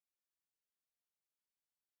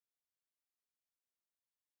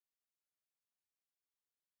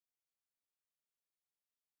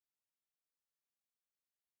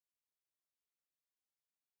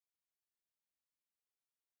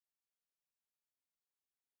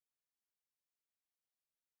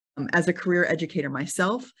As a career educator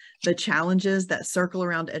myself, the challenges that circle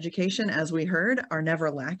around education, as we heard, are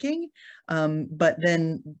never lacking. But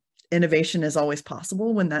then innovation is always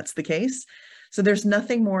possible when that's the case. So there's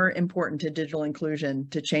nothing more important to digital inclusion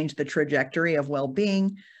to change the trajectory of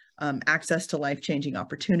well-being, access to life-changing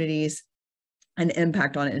opportunities, and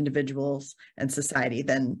impact on individuals and society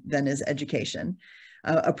than is education.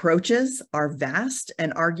 Approaches are vast,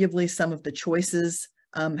 and arguably some of the choices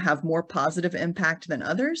have more positive impact than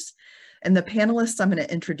others. And the panelists I'm going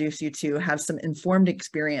to introduce you to have some informed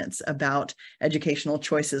experience about educational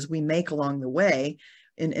choices we make along the way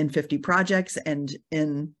in N50 projects and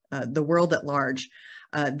in the world at large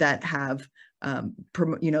that have,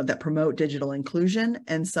 that promote digital inclusion,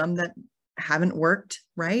 and some that haven't worked,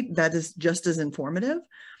 right? That is just as informative.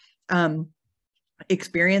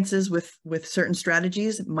 Experiences with certain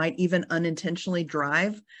strategies might even unintentionally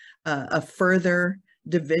drive a further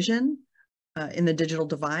division in the digital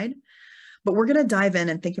divide. But we're going to dive in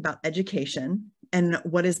and think about education and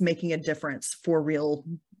what is making a difference for real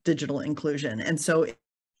digital inclusion. And so it's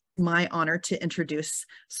my honor to introduce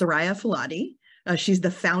Soraya Fouladi. She's the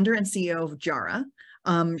founder and CEO of Jara.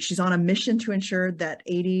 She's on a mission to ensure that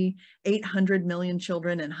 800 million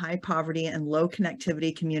children in high poverty and low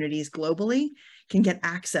connectivity communities globally can get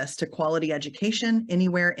access to quality education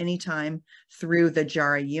anywhere, anytime through the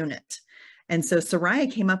Jara unit. And so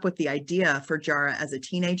Soraya came up with the idea for Jara as a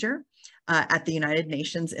teenager at the United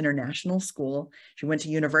Nations International School. She went to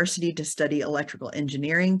university to study electrical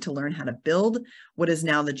engineering to learn how to build what is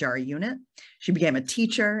now the Jara unit. She became a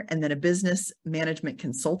teacher and then a business management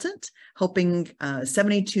consultant, helping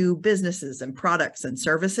 72 businesses and products and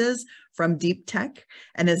services from deep tech,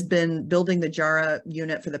 and has been building the Jara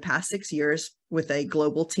unit for the past 6 years with a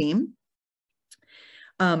global team.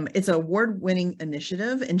 It's an award-winning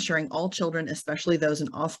initiative ensuring all children, especially those in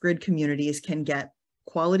off-grid communities, can get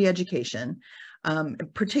quality education,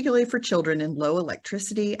 particularly for children in low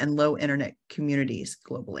electricity and low internet communities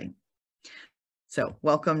globally. So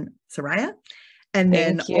welcome, Soraya. And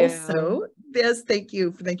then also, yes, thank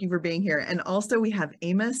you for being here. And also we have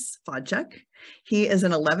Amos Fodchuk. He is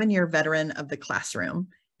an 11-year veteran of the classroom.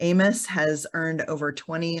 Amos has earned over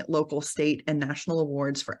 20 local, state, and national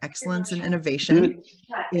awards for excellence and innovation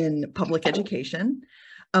in public education.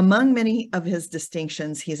 Among many of his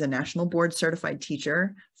distinctions, he's a national board certified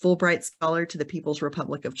teacher, Fulbright Scholar to the People's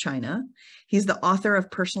Republic of China. He's the author of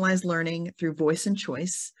Personalized Learning Through Voice and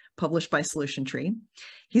Choice, published by Solution Tree.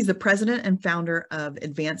 He's the president and founder of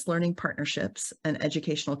Advanced Learning Partnerships, an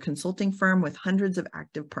educational consulting firm with hundreds of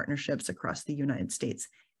active partnerships across the United States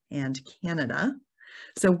and Canada.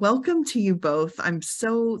 So welcome to you both. I'm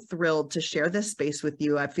so thrilled to share this space with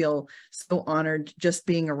you. I feel so honored just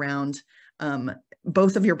being around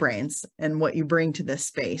both of your brains and what you bring to this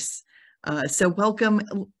space. So welcome.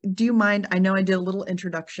 Do you mind? I know I did a little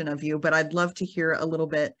introduction of you, but I'd love to hear a little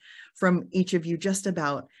bit from each of you just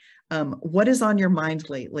about what is on your mind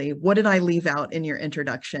lately? What did I leave out in your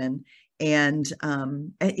introduction? And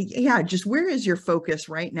yeah, just where is your focus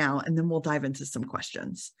right now? And then we'll dive into some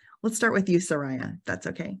questions. Let's start with you, Soraya, if that's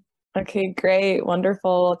okay. Okay, great.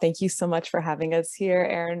 Wonderful. Thank you so much for having us here,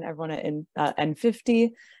 Erin, everyone at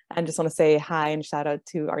N50. And just want to say hi and shout out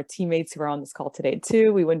to our teammates who are on this call today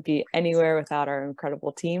too. We wouldn't be anywhere without our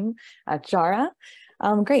incredible team at Jara.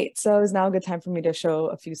 Great. So is now a good time for me to show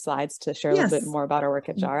a few slides to share a little bit more about our work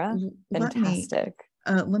at Jara? Fantastic.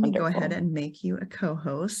 Let me go ahead and make you a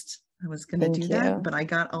co-host. I was going to do that, but I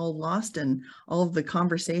got all lost and all of the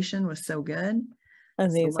conversation was so good.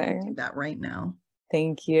 Amazing. So let me do that right now.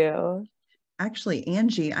 Thank you. Actually,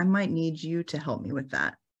 Angie, I might need you to help me with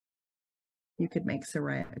that. You could make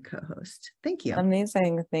Soraya a co-host. Thank you.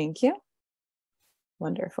 Amazing. Thank you.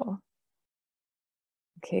 Wonderful.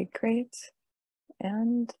 Okay, great.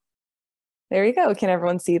 And there you go. Can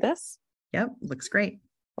everyone see this? Yep, looks great.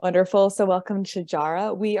 Wonderful. So welcome to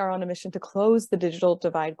Jara. We are on a mission to close the digital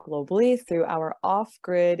divide globally through our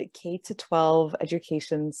off-grid K-12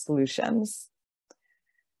 education solutions.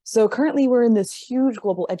 So currently we're in this huge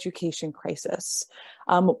global education crisis.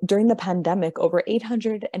 During the pandemic, over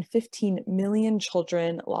 815 million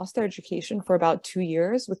children lost their education for about 2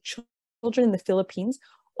 years, with children in the Philippines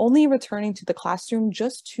only returning to the classroom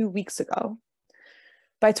just 2 weeks ago.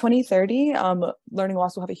 By 2030, learning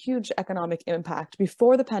loss will have a huge economic impact.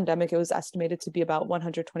 Before the pandemic, it was estimated to be about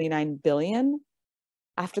 129 billion.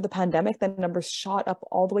 After the pandemic, the numbers shot up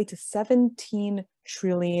all the way to $17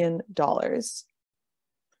 trillion.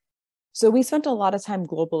 So we spent a lot of time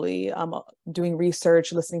globally doing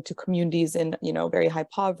research, listening to communities in, very high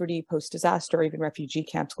poverty, post-disaster, or even refugee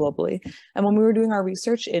camps globally. And when we were doing our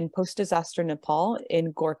research in post-disaster Nepal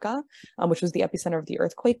in Gorkha, which was the epicenter of the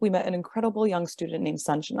earthquake, we met an incredible young student named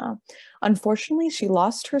Sanjana. Unfortunately, she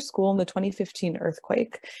lost her school in the 2015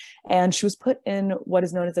 earthquake, and she was put in what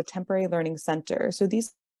is known as a temporary learning center. So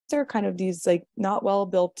these are kind of these like not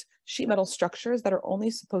well-built sheet metal structures that are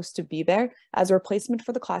only supposed to be there as a replacement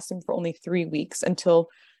for the classroom for only 3 weeks until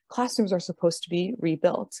classrooms are supposed to be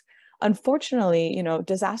rebuilt. Unfortunately,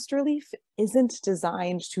 disaster relief isn't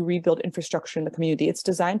designed to rebuild infrastructure in the community. It's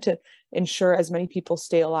designed to ensure as many people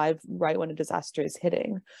stay alive right when a disaster is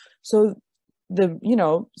hitting. So there's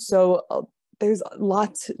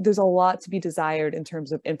a lot to be desired in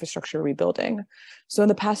terms of infrastructure rebuilding. So in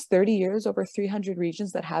the past 30 years, over 300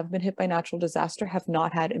 regions that have been hit by natural disaster have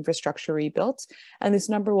not had infrastructure rebuilt. And this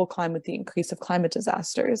number will climb with the increase of climate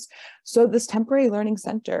disasters. So this temporary learning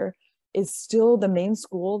center is still the main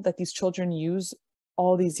school that these children use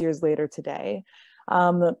all these years later today.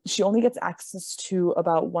 She only gets access to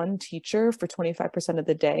about one teacher for 25% of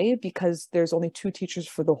the day because there's only 2 teachers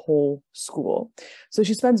for the whole school. So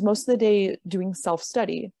she spends most of the day doing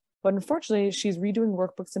self-study, but unfortunately she's redoing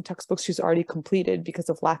workbooks and textbooks she's already completed because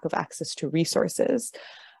of lack of access to resources.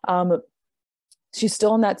 She's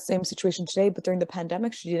still in that same situation today, but during the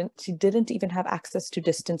pandemic, she didn't even have access to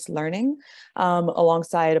distance learning,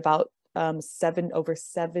 alongside about over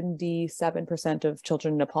 77% of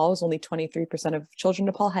children in Nepal. Only 23% of children in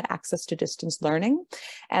Nepal had access to distance learning.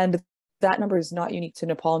 And that number is not unique to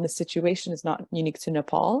Nepal, and the situation is not unique to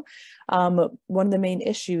Nepal. One of the main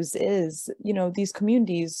issues is, these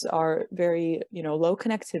communities are very, low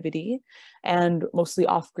connectivity and mostly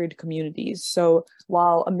off-grid communities. So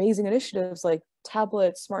while amazing initiatives like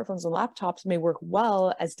tablets, smartphones, and laptops may work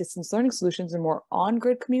well as distance learning solutions in more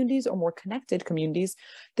on-grid communities or more connected communities,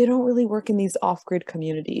 they don't really work in these off-grid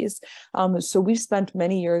communities. So we've spent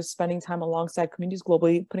many years spending time alongside communities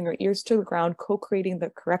globally, putting our ears to the ground, co-creating the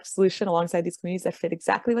correct solution alongside these communities that fit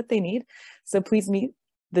exactly what they need. So please meet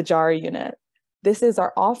the Jara unit. This is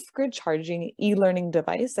our off-grid charging e-learning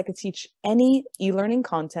device that could teach any e-learning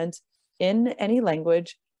content in any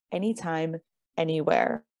language, anytime,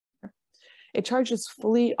 anywhere. It charges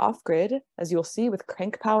fully off-grid, as you'll see, with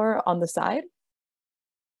crank power on the side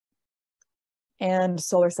and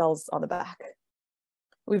solar cells on the back.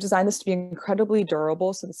 We've designed this to be incredibly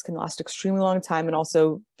durable, so this can last extremely long time and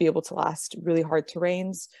also be able to last really hard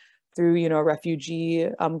terrains through, a refugee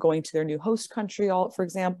going to their new host country, for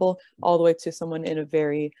example, all the way to someone in a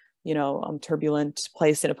very turbulent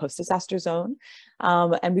place in a post-disaster zone.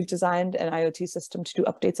 And we've designed an IoT system to do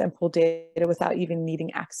updates and pull data without even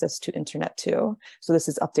needing access to internet too. So this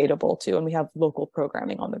is updatable too. And we have local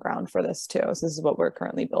programming on the ground for this too. So this is what we're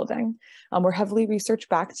currently building. We're heavily research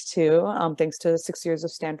backed too, thanks to 6 years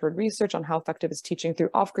of Stanford research on how effective is teaching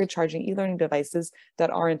through off-grid charging e-learning devices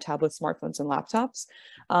that are in tablets, smartphones, and laptops.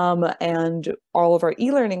 And all of our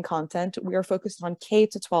e-learning content, we are focused on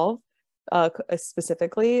K-12,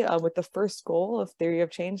 specifically with the first goal of theory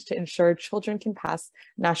of change to ensure children can pass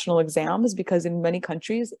national exams, because in many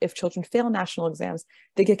countries, if children fail national exams,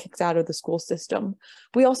 they get kicked out of the school system.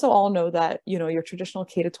 We also all know that, your traditional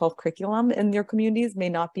K-12 curriculum in your communities may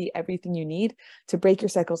not be everything you need to break your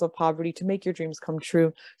cycles of poverty, to make your dreams come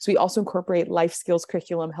true. So we also incorporate life skills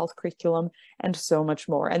curriculum, health curriculum, and so much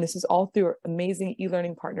more. And this is all through amazing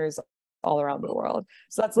e-learning partners all around the world.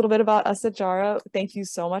 So that's a little bit about us at Jara. Thank you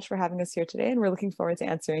so much for having us here today, and we're looking forward to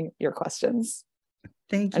answering your questions.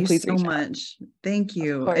 Thank you so much. Thank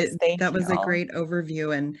you. That was a great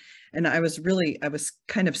overview, and I was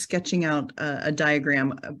kind of sketching out a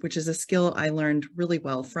diagram, which is a skill I learned really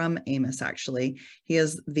well from Amos. Actually, he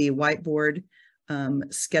is the whiteboard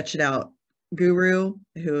sketch it out guru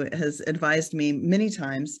who has advised me many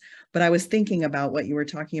times. But I was thinking about what you were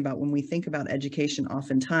talking about. When we think about education,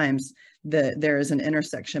 oftentimes there is an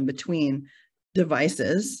intersection between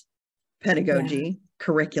devices, pedagogy,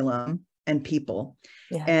 curriculum, and people.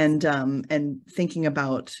 Yes. And thinking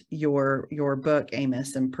about your book,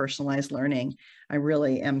 Amos, and personalized learning, I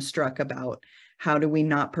really am struck about how do we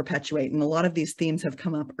not perpetuate, and a lot of these themes have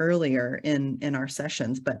come up earlier in our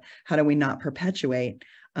sessions, but how do we not perpetuate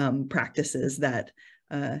practices that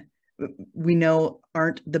we know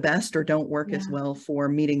aren't the best or don't work as well for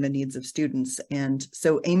meeting the needs of students. And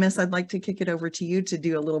so, Amos, I'd like to kick it over to you to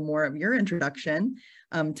do a little more of your introduction.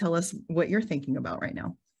 Tell us what you're thinking about right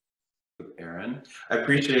now. Erin, I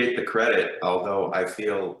appreciate the credit, although I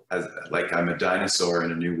feel like I'm a dinosaur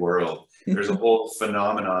in a new world. There's a whole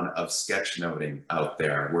phenomenon of sketchnoting out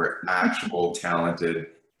there where actual talented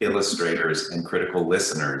illustrators and critical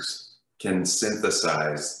listeners can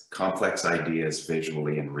synthesize complex ideas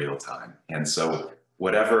visually in real time. And so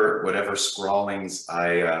whatever scrawlings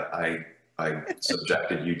I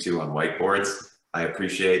subjected you to on whiteboards, I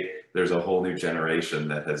appreciate. There's a whole new generation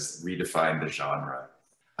that has redefined the genre.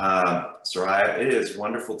 Soraya, it is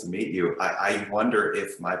wonderful to meet you. I wonder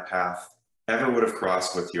if my path ever would have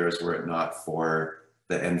crossed with yours were it not for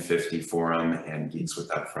the N50 forum and Geeks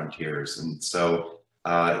Without Frontiers. And so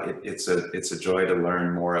it's a joy to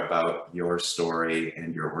learn more about your story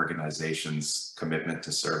and your organization's commitment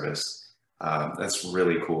to service. That's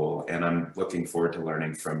really cool. And I'm looking forward to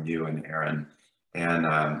learning from you and Erin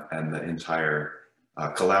and the entire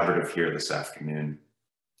collaborative here this afternoon.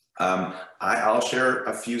 I'll share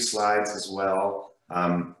a few slides as well.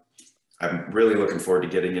 I'm really looking forward to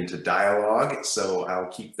getting into dialogue, so I'll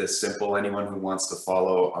keep this simple. Anyone who wants to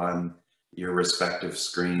follow on your respective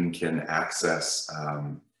screen can access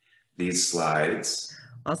these slides.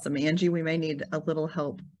 Awesome. Angie, we may need a little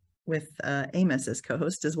help with Amos as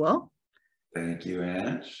co-host as well. Thank you,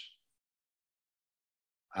 Ange.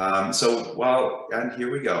 And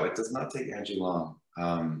here we go. It does not take Angie long.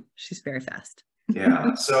 She's very fast.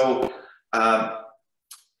 Yeah, so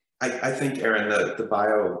I think, Erin, the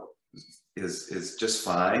bio is just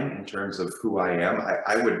fine in terms of who I am.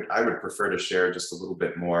 I would prefer to share just a little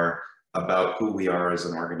bit more about who we are as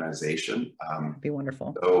an organization. Be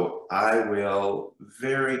wonderful. So I will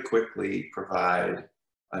very quickly provide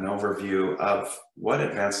an overview of what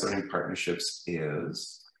Advanced Learning Partnerships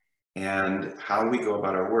is and how we go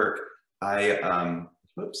about our work.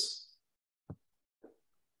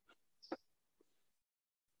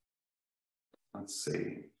 Let's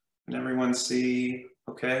see, can everyone see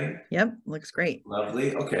okay? Yep, looks great.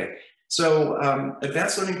 Lovely, okay. So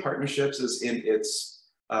Advanced Learning Partnerships is in its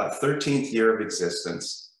 13th year of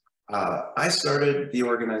existence. I started the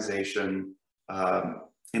organization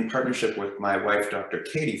in partnership with my wife, Dr.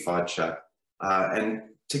 Katie Fodchuk, and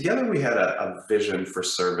together we had a vision for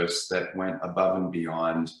service that went above and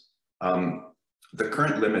beyond the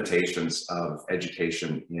current limitations of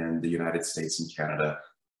education in the United States and Canada.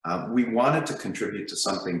 We wanted to contribute to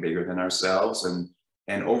something bigger than ourselves,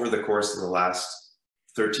 and over the course of the last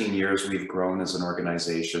 13 years, we've grown as an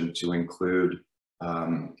organization to include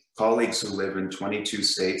colleagues who live in 22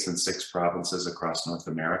 states and 6 provinces across North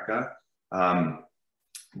America.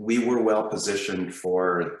 We were well positioned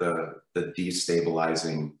for the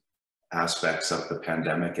destabilizing aspects of the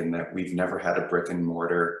pandemic in that we've never had a brick and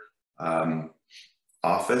mortar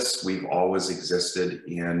office. We've always existed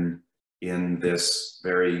in this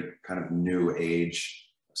very kind of new age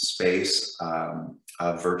space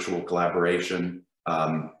of virtual collaboration,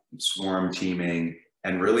 swarm teaming,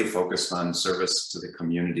 and really focused on service to the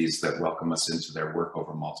communities that welcome us into their work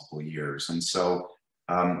over multiple years. And so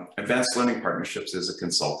Advanced Learning Partnerships is a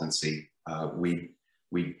consultancy. We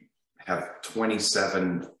have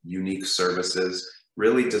 27 unique services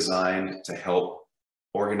really designed to help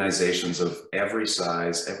organizations of every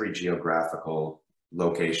size, every geographical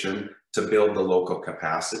location to build the local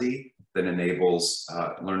capacity that enables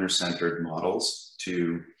learner-centered models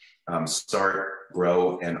to start,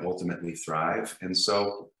 grow, and ultimately thrive. And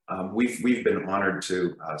so we've been honored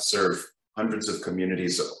to serve hundreds of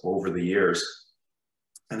communities over the years.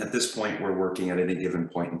 And at this point, we're working at any given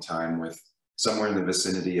point in time with somewhere in the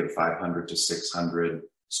vicinity of 500 to 600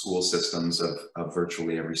 school systems of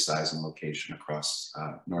virtually every size and location across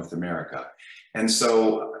North America. And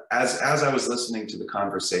so as I was listening to the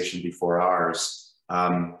conversation before ours,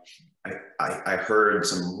 I heard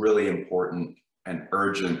some really important and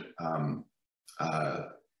urgent kind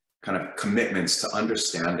of commitments to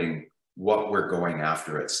understanding what we're going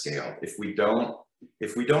after at scale. If we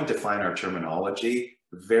don't define our terminology,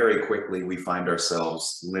 very quickly we find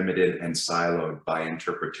ourselves limited and siloed by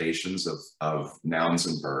interpretations of nouns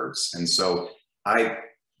and verbs. And so I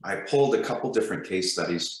pulled a couple different case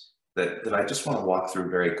studies that I just want to walk through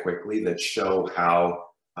very quickly that show how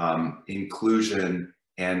inclusion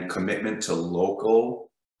and commitment to local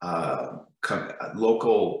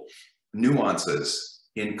nuances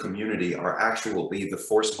in community are actually the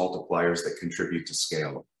force multipliers that contribute to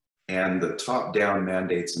scale. And the top-down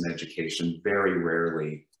mandates in education very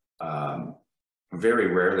rarely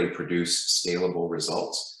produce scalable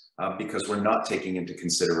results because we're not taking into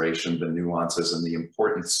consideration the nuances and the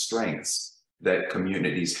important strengths that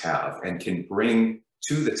communities have and can bring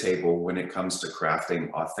to the table when it comes to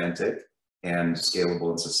crafting authentic and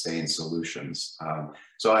scalable and sustained solutions.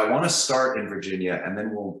 So I want to start in Virginia, and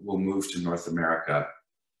then we'll move to North America.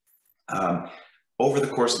 Over the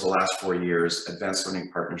course of the last 4 years, Advanced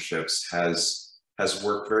Learning Partnerships has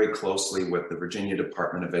worked very closely with the Virginia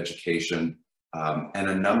Department of Education and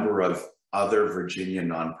a number of other Virginia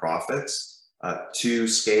nonprofits to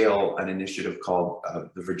scale an initiative called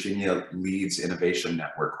the Virginia Leads Innovation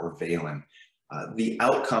Network, or VALEN. The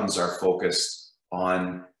outcomes are focused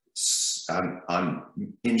on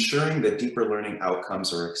ensuring that deeper learning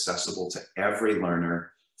outcomes are accessible to every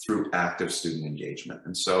learner through active student engagement.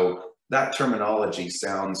 And so that terminology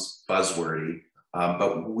sounds buzzwordy,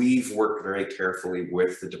 but we've worked very carefully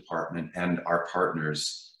with the department and our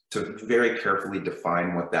partners to very carefully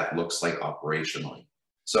define what that looks like operationally.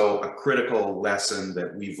 So a critical lesson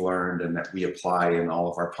that we've learned and that we apply in all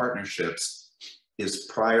of our partnerships is,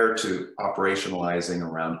 prior to operationalizing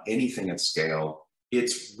around anything at scale,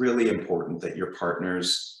 it's really important that your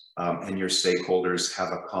partners and your stakeholders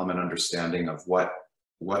have a common understanding of what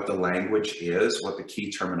the language is, what the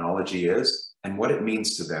key terminology is, and what it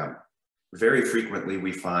means to them. Very frequently,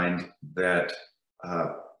 we find that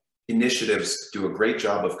initiatives do a great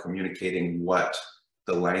job of communicating what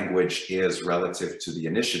the language is relative to the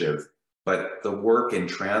initiative, but the work in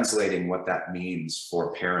translating what that means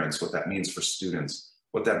for parents, what that means for students,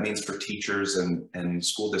 what that means for teachers and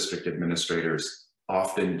school district administrators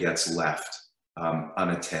often gets left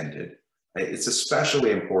unattended. It's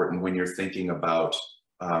especially important when you're thinking about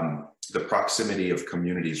the proximity of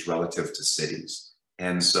communities relative to cities.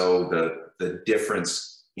 And so the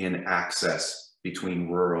difference in access between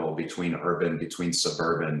rural, between urban, between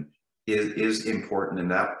suburban is important, and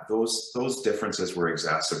that those differences were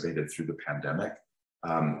exacerbated through the pandemic.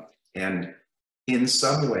 And in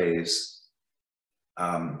some ways,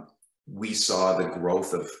 we saw the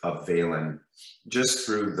growth of VALEN just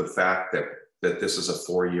through the fact that this is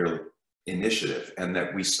a 4-year initiative, and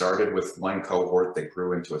that we started with one cohort that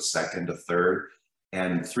grew into a second, a third,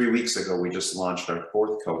 and 3 weeks ago we just launched our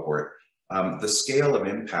 4th cohort. The scale of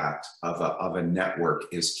impact of a network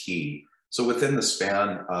is key. So within the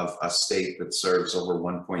span of a state that serves over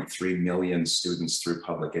 1.3 million students through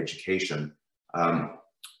public education,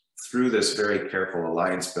 through this very careful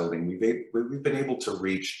alliance building, we've been able to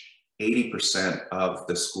reach 80% of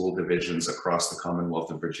the school divisions across the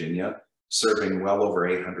Commonwealth of Virginia, serving well over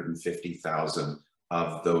 850,000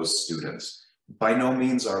 of those students. By no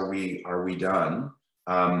means are we done,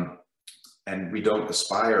 and we don't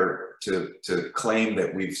aspire to claim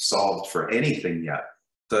that we've solved for anything yet.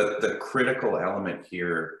 The critical element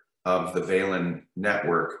here of the VALEN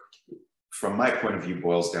network, from my point of view,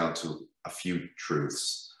 boils down to a few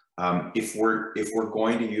truths. If we're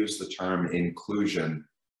going to use the term inclusion,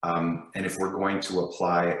 and if we're going to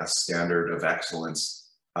apply a standard of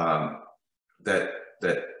excellence that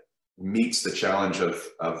meets the challenge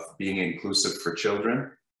of being inclusive for children,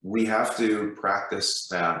 we have to practice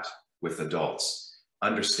that with adults,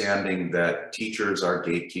 understanding that teachers are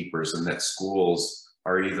gatekeepers and that schools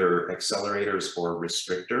are either accelerators or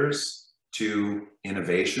restrictors to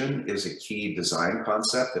innovation is a key design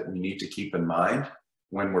concept that we need to keep in mind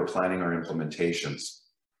when we're planning our implementations.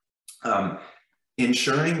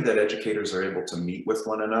 Ensuring that educators are able to meet with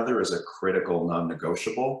one another is a critical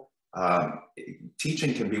non-negotiable.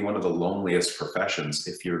 Teaching can be one of the loneliest professions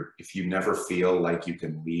if you never feel like you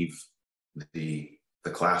can leave the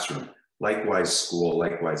classroom. Likewise school,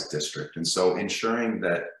 likewise district. And so ensuring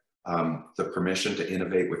that the permission to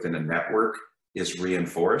innovate within a network is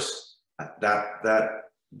reinforced, that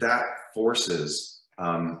forces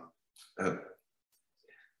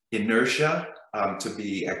inertia to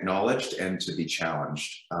be acknowledged and to be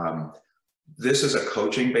challenged. This is a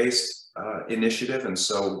coaching-based initiative, and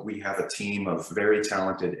so we have a team of very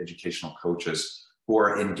talented educational coaches who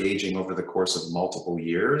are engaging over the course of multiple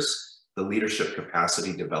years the leadership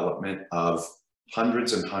capacity development of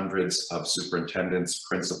hundreds and hundreds of superintendents,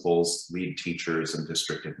 principals, lead teachers, and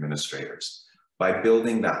district administrators. By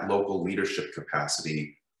building that local leadership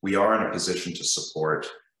capacity, we are in a position to support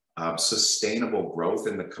sustainable growth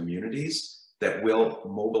in the communities that will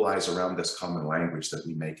mobilize around this common language that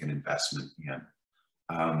we make an investment in.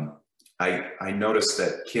 I noticed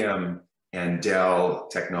that Kim and Dell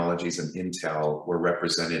Technologies and Intel were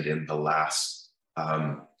represented in the last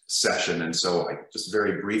session. And so I just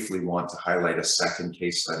very briefly want to highlight a second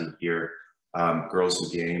case study here, Girls Who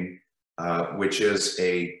Game, which is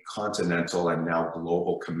a continental and now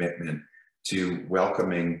global commitment to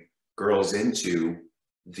welcoming girls into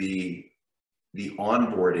the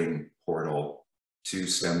onboarding portal to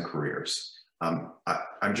STEM careers.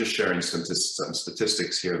 I'm just sharing some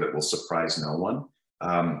statistics here that will surprise no one.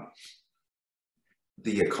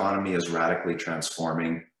 The economy is radically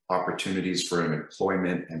transforming. Opportunities for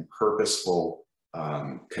employment and purposeful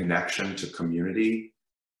connection to community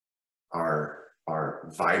are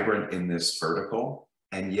vibrant in this vertical.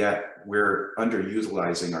 and yet we're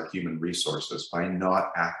underutilizing our human resources by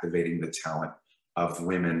not activating the talent of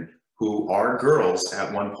women who are girls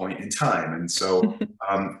at one point in time. And so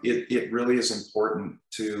it really is important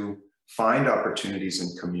to find opportunities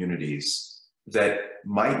in communities that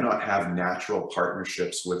might not have natural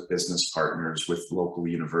partnerships with business partners, with local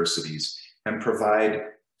universities, and provide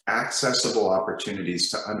accessible opportunities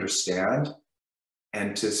to understand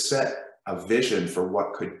and to set a vision for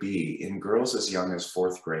what could be in girls as young as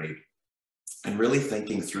 4th grade, and really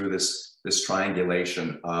thinking through this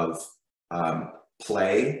triangulation of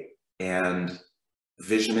play and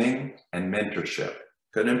visioning and mentorship.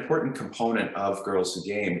 An important component of Girls Who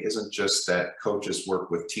Game isn't just that coaches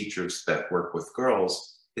work with teachers that work with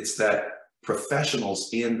girls, it's that professionals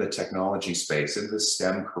in the technology space, in the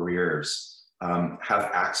STEM careers, have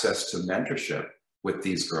access to mentorship with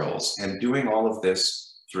these girls, and doing all of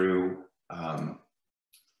this through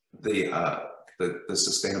the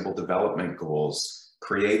Sustainable Development Goals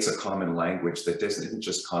creates a common language that isn't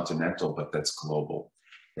just continental, but that's global.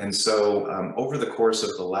 And so over the course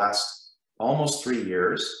of the last almost 3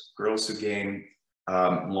 years, Girls Who Game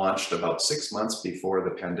launched about 6 months before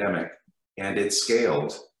the pandemic, and it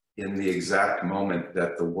scaled in the exact moment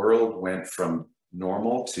that the world went from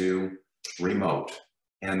normal to remote.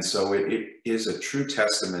 And so it is a true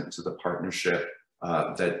testament to the partnership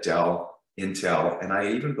that Dell, Intel, and I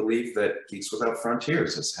even believe that Geeks Without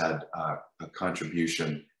Frontiers has had a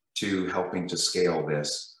contribution to helping to scale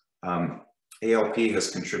this. ALP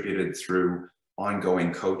has contributed through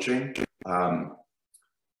ongoing coaching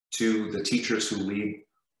to the teachers who lead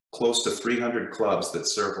close to 300 clubs that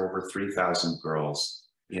serve over 3,000 girls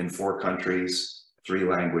in 4 countries, 3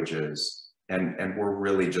 languages, and we're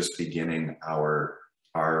really just beginning our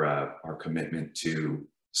commitment to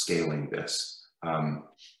scaling this.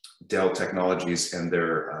 Dell Technologies and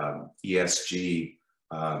their ESG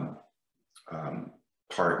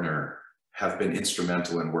partner have been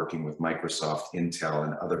instrumental in working with Microsoft, Intel,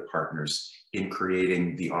 and other partners in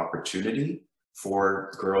creating the opportunity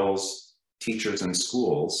for girls, teachers, and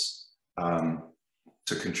schools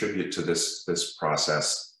to contribute to this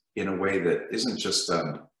process in a way that isn't just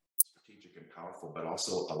strategic and powerful, but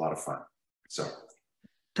also a lot of fun. So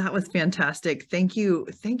that was fantastic. Thank you.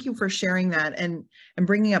 Thank you for sharing that and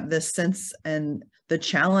bringing up this sense and the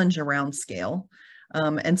challenge around scale.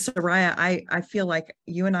 And Soraya, I feel like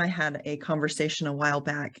you and I had a conversation a while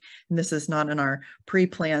back, and this is not in our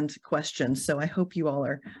pre-planned questions. So I hope you all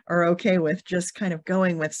are okay with just kind of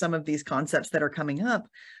going with some of these concepts that are coming up.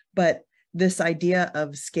 But this idea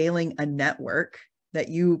of scaling a network that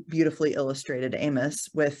you beautifully illustrated, Amos,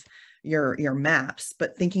 with your maps,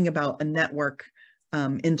 but thinking about a network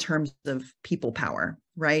in terms of people power,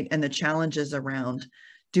 right? And the challenges around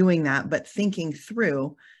doing that, but thinking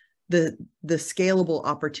through the scalable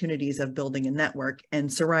opportunities of building a network. And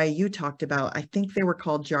Soraya, you talked about, I think they were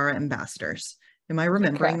called Jara ambassadors. Am I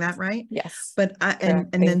remembering that right? Yes. But and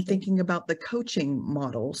then thinking about the coaching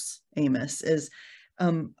models, Amos, is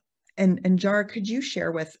and Jara, could you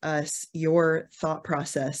share with us your thought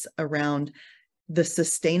process around the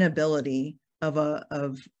sustainability of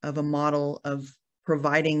a model of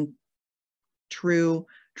providing true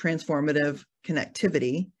transformative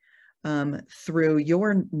connectivity through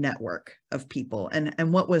your network of people,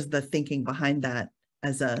 and what was the thinking behind that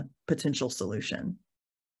as a potential solution?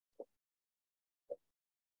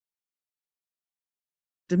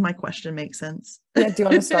 Did my question make sense? Yeah, do you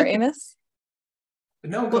want to start, Amos?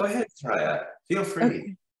 No, go ahead, Soraya. Feel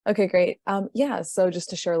free. Okay, great. Yeah, so just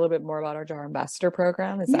to share a little bit more about our Jara Ambassador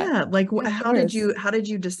program, how did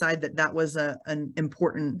you decide that was an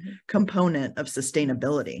important component of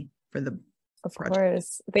sustainability for the project? Of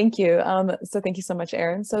course, thank you. So thank you so much,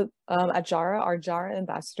 Erin. So at Jara, our Jara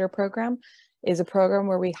Ambassador program is a program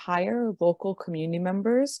where we hire local community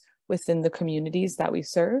members within the communities that we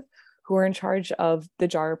serve who are in charge of the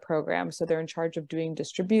Jara program. So they're in charge of doing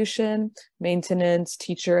distribution, maintenance,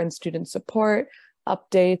 teacher and student support,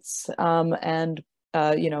 updates, and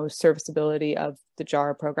serviceability of the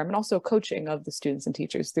Jara program, and also coaching of the students and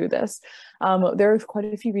teachers through this. There are quite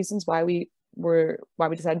a few reasons why we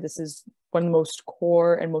decided this is one of the most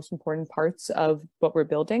core and most important parts of what we're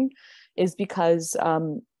building, is because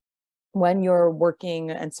when you're working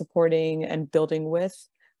and supporting and building with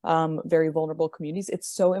very vulnerable communities, it's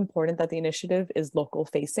so important that the initiative is local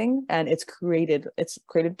facing, and it's created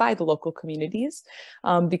by the local communities,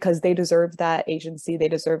 because they deserve that agency, they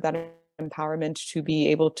deserve that empowerment to be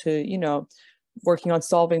able to, working on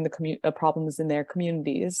solving the problems in their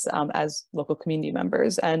communities as local community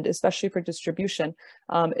members. And especially for distribution,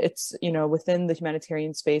 it's, within the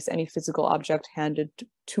humanitarian space, any physical object handed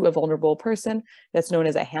to a vulnerable person, that's known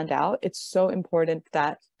as a handout. It's so important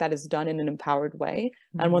that that is done in an empowered way.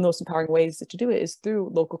 Mm-hmm. And one of the most empowering ways to do it is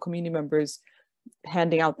through local community members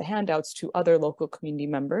handing out the handouts to other local community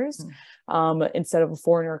members, instead of a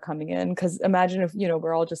foreigner coming in. Because imagine if,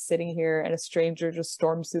 we're all just sitting here and a stranger just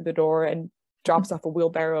storms through the door and drops off a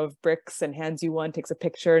wheelbarrow of bricks and hands you one, takes a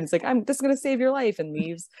picture, and it's like, this is going to save your life, and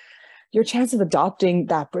leaves. Your chance of adopting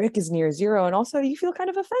that brick is near zero. And also you feel kind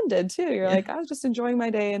of offended too. You're like, I was just enjoying my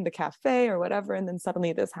day in the cafe or whatever, and then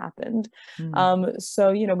suddenly this happened.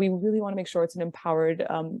 So, we really want to make sure it's an empowered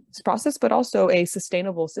process, but also a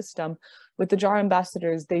sustainable system. With the Jara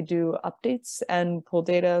ambassadors, they do updates and pull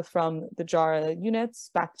data from the Jara units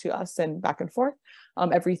back to us and back and forth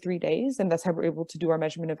every 3 days. And that's how we're able to do our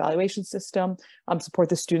measurement evaluation system, support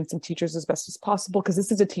the students and teachers as best as possible, because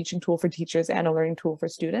this is a teaching tool for teachers and a learning tool for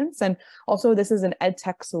students. And also this is an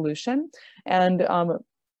EdTech solution. And,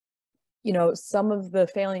 some of the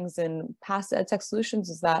failings in past EdTech solutions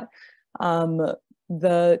is that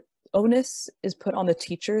the onus is put on the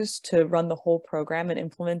teachers to run the whole program and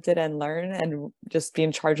implement it and learn and just be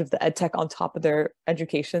in charge of the EdTech on top of their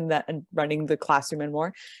education and running the classroom and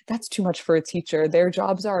more. That's too much for a teacher. Their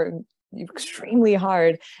jobs are extremely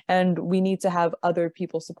hard, and we need to have other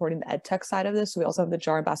people supporting the EdTech side of this. So we also have the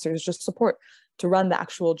Jara ambassadors just support to run the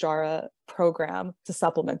actual Jara program to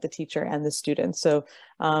supplement the teacher and the students. So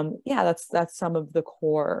that's some of the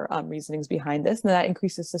core reasonings behind this, and that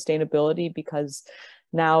increases sustainability because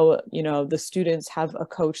now, the students have a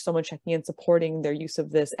coach, someone checking in, supporting their use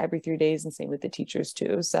of this every 3 days, and same with the teachers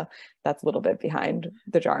too. So that's a little bit behind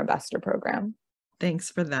the Jara Ambassador program.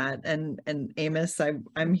 Thanks for that. And Amos,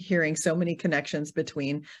 I'm hearing so many connections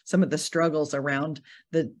between some of the struggles around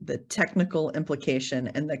the technical implication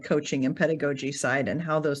and the coaching and pedagogy side, and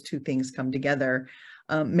how those two things come together.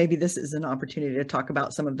 Maybe this is an opportunity to talk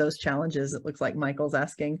about some of those challenges. It looks like Michael's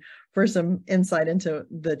asking for some insight into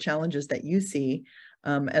the challenges that you see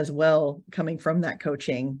as well, coming from that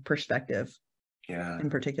coaching perspective. Yeah, in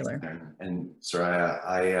particular. And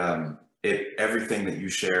Soraya, everything that you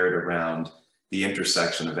shared around the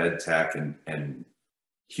intersection of EdTech and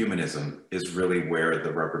humanism is really where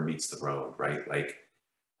the rubber meets the road, right? Like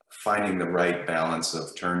finding the right balance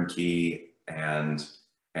of turnkey and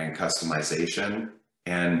customization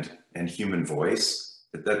and human voice.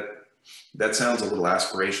 That sounds a little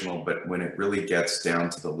aspirational, but when it really gets down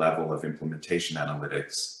to the level of implementation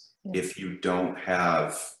analytics, if you don't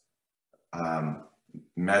have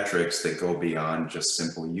metrics that go beyond just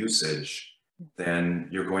simple usage, then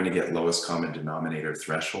you're going to get lowest common denominator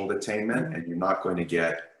threshold attainment, and you're not going to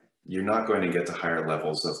get to higher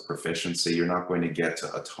levels of proficiency. You're not going to get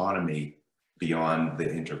to autonomy beyond the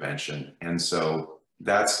intervention. And so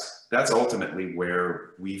that's ultimately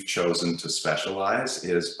where we've chosen to specialize,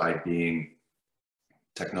 is by being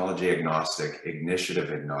technology agnostic,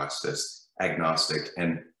 initiative agnostic,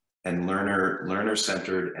 and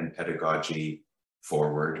learner-centered and pedagogy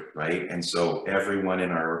forward, right? And so everyone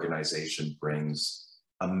in our organization brings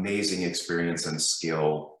amazing experience and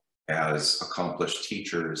skill as accomplished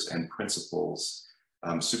teachers and principals,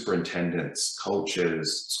 superintendents,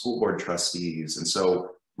 coaches, school board trustees. And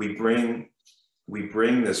so we bring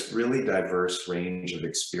this really diverse range of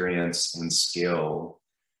experience and skill,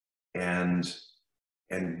 and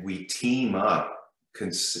we team up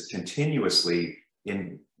continuously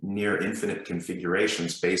in near infinite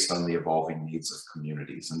configurations based on the evolving needs of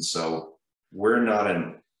communities. And so we're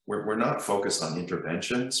not focused on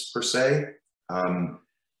interventions per se.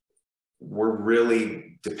 We're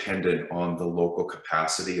really dependent on the local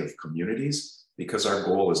capacity of communities, because our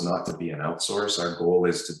goal is not to be an outsource. Our goal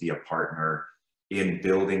is to be a partner in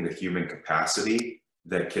building the human capacity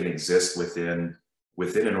that can exist within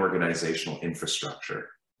an organizational infrastructure.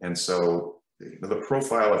 And so the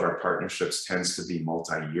profile of our partnerships tends to be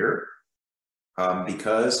multi-year,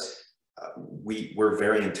 because we're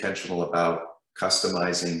very intentional about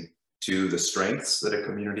customizing to the strengths that a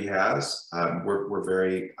community has.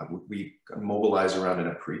 We mobilize around an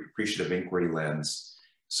appreciative inquiry lens,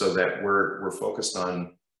 so that we're focused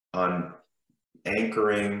on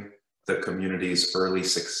anchoring the community's early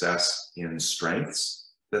success in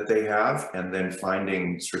strengths that they have, and then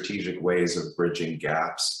finding strategic ways of bridging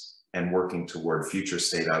gaps and working toward future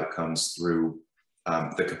state outcomes through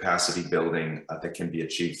the capacity building that can be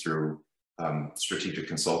achieved through strategic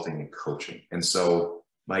consulting and coaching. And so,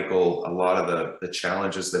 Michael, a lot of the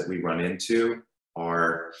challenges that we run into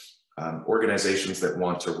are organizations that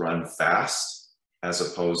want to run fast, as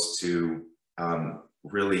opposed to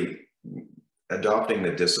really adopting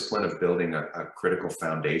the discipline of building a critical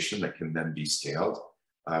foundation that can then be scaled.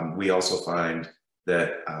 We also find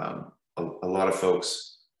that a lot of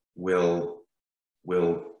folks will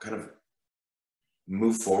kind of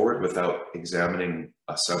move forward without examining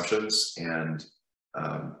assumptions and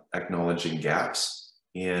acknowledging gaps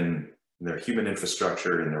in their human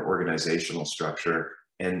infrastructure, in their organizational structure,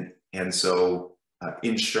 and so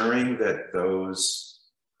ensuring that those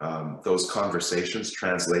conversations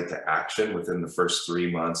translate to action within the first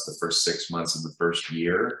 3 months, the first 6 months, and the first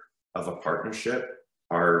year of a partnership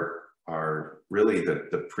are really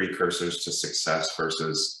the precursors to success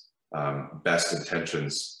versus best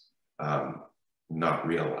intentions not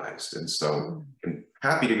realized. And so I'm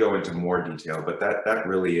happy to go into more detail, but that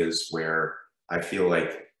really is where I feel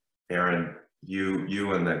like, Erin,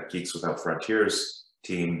 you and the Geeks Without Frontiers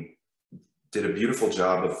team did a beautiful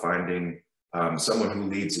job of finding someone who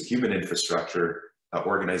leads a human infrastructure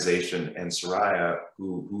organization, and Soraya,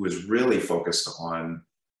 who is really focused on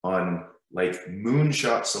like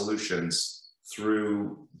moonshot solutions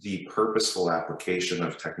through the purposeful application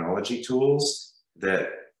of technology tools that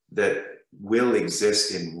will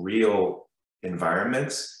exist in real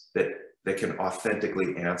environments that can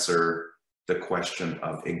authentically answer the question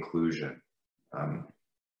of inclusion.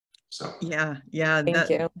 Yeah, Thank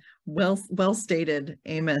you. Well stated,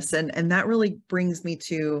 Amos, and that really brings me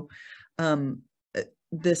to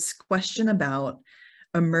this question about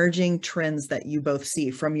emerging trends that you both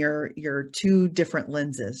see from your two different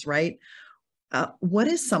lenses, right? What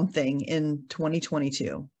is something in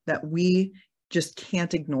 2022 that we just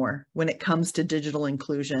can't ignore when it comes to digital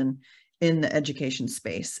inclusion in the education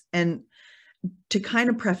space? And to kind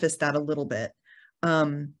of preface that a little bit,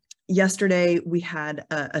 yesterday we had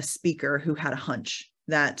a speaker who had a hunch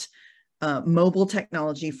that mobile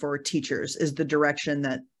technology for teachers is the direction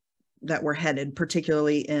that we're headed,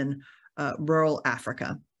 particularly in rural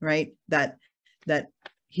Africa, right? That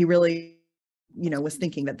he really, was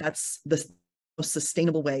thinking that that's the most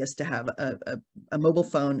sustainable way is to have a mobile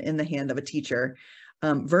phone in the hand of a teacher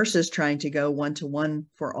versus trying to go one-to-one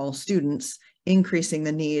for all students, increasing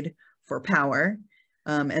the need for power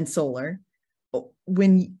and solar.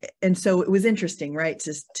 And so it was interesting, right,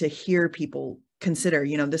 to hear people consider,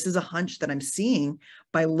 this is a hunch that I'm seeing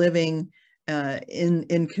by living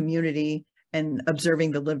in community and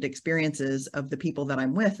observing the lived experiences of the people that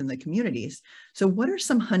I'm with in the communities. So what are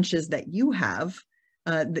some hunches that you have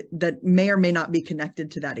that may or may not be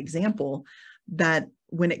connected to that example, that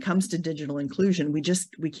when it comes to digital inclusion,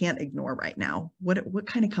 we can't ignore right now? What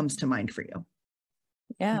kind of comes to mind for you?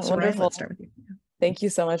 Yeah, Soraya, wonderful. let's start with you. Thank you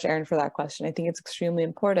so much, Erin, for that question. I think it's extremely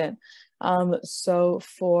important. So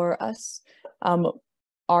for us,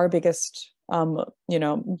 our biggest, what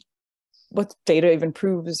data even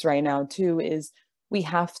proves right now too, is we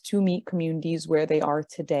have to meet communities where they are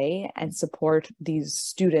today and support these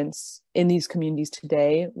students in these communities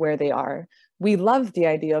today where they are. We love the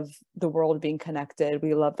idea of the world being connected.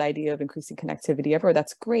 We love the idea of increasing connectivity everywhere.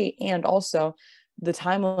 That's great. And also the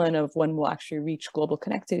timeline of when we'll actually reach global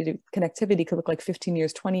connectivity could look like 15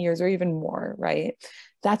 years, 20 years, or even more, right?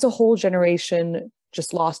 That's a whole generation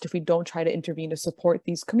just lost if we don't try to intervene to support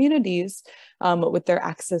these communities with their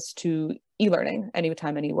access to e-learning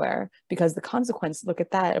anytime, anywhere. Because the consequence, look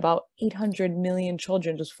at that, about 800 million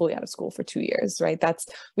children just fully out of school for 2 years, right?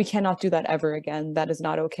 We cannot do that ever again. That is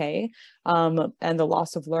not okay. And the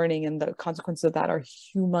loss of learning and the consequences of that are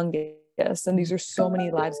humongous. And these are so many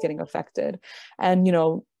lives getting affected. And,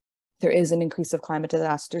 there is an increase of climate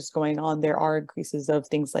disasters going on. There are increases of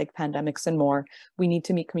things like pandemics and more. We need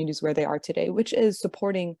to meet communities where they are today, which is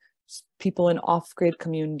supporting people in off-grid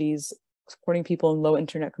communities, supporting people in low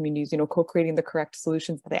internet communities, co-creating the correct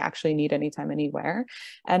solutions that they actually need anytime, anywhere.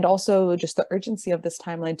 And also just the urgency of this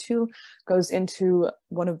timeline too goes into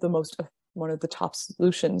one of the top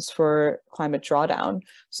solutions for climate drawdown.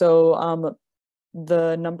 So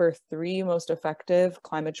the number 3 most effective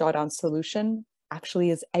climate drawdown solution actually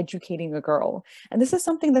is educating a girl. And this is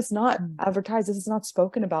something that's not advertised. This is not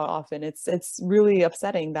spoken about often. It's really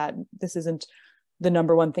upsetting that this isn't the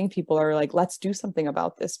number one thing. People are like, let's do something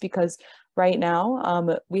about this, because right now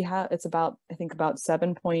it's about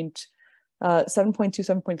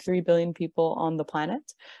 7.3 billion people on the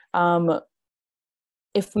planet.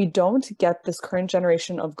 If we don't get this current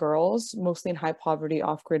generation of girls, mostly in high poverty,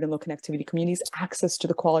 off-grid and low connectivity communities, access to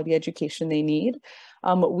the quality education they need,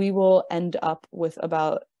 we will end up with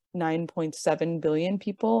about 9.7 billion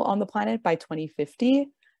people on the planet by 2050.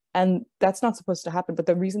 And that's not supposed to happen. But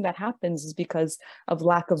the reason that happens is because of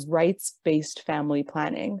lack of rights-based family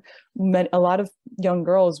planning. A lot of young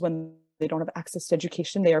girls, when they don't have access to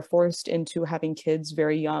education. They are forced into having kids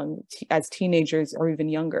very young, as teenagers or even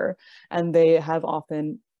younger. And they have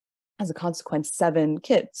often, as a consequence, 7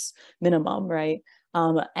 kids minimum, right?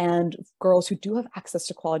 And girls who do have access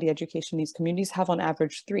to quality education in these communities have on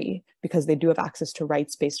average 3, because they do have access to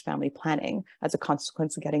rights-based family planning as a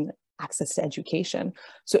consequence of getting access to education.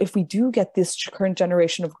 So if we do get this current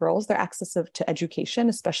generation of girls, their access to education,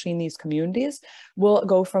 especially in these communities, will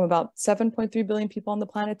go from about 7.3 billion people on the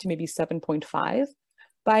planet to maybe 7.5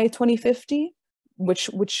 by 2050.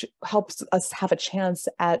 Which helps us have a chance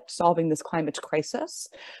at solving this climate crisis,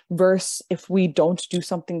 versus if we don't do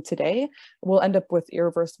something today, we'll end up with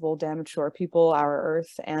irreversible damage to our people, our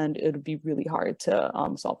earth, and it would be really hard to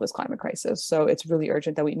solve this climate crisis. So it's really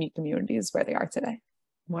urgent that we meet communities where they are today.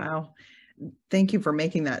 Wow. Thank you for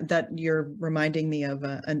making that you're reminding me of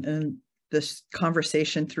this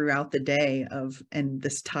conversation throughout the day and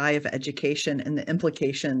this tie of education and the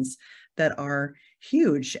implications that are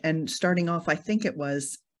huge. And starting off, I think it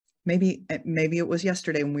was maybe it was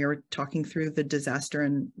yesterday when we were talking through the disaster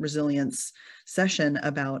and resilience session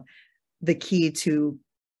about the key to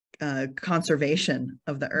conservation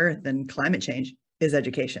of the earth and climate change is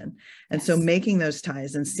education. And so making those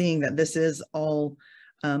ties and seeing that this is all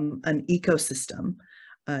an ecosystem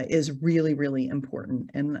is really, really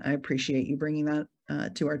important. And I appreciate you bringing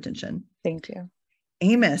that to our attention. Thank you.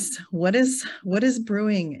 Amos, what is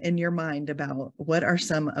brewing in your mind about what are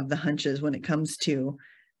some of the hunches when it comes to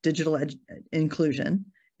digital inclusion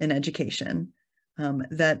in education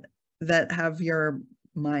that have your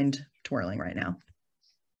mind twirling right now?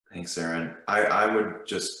 Thanks, Erin. I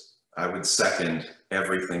would second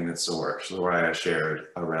everything that Soraya shared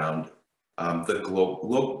around the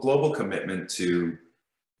global commitment to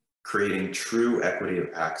creating true equity of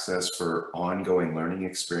access for ongoing learning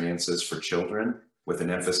experiences for children, with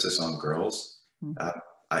an emphasis on girls.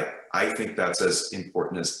 I think that's as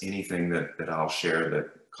important as anything that I'll share that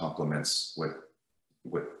complements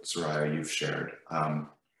what Soraya you've shared.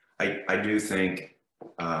 I do think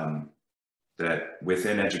that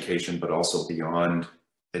within education, but also beyond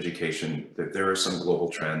education, that there are some global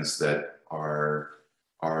trends that are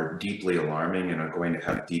deeply alarming and are going to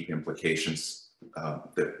have deep implications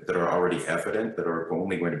that are already evident, that are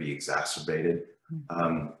only going to be exacerbated.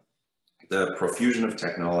 The profusion of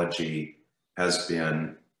technology has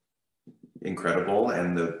been incredible,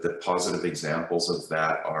 and the positive examples of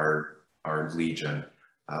that are legion.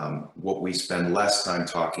 What we spend less time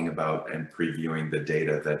talking about and previewing the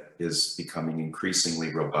data that is becoming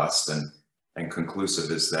increasingly robust and conclusive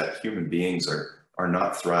is that human beings are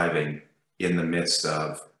not thriving in the midst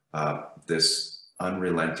of this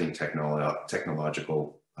unrelenting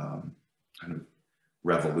technological kind of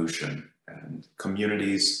revolution, and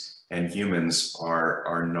communities and humans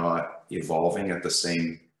are not evolving at the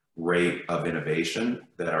same rate of innovation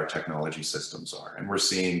that our technology systems are. And we're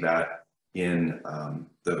seeing that in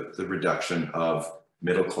the reduction of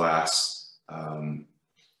middle class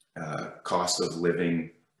cost of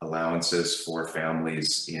living allowances for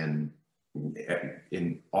families in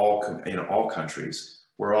all countries.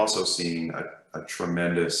 We're also seeing a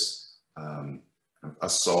tremendous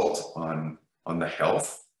assault on the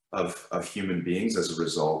health of human beings as a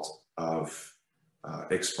result of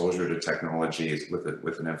exposure to technology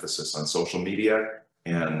with an emphasis on social media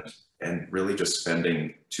and really just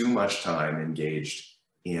spending too much time engaged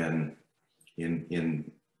in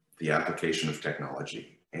the application of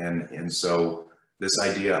technology. And so this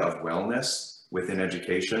idea of wellness within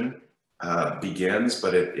education begins,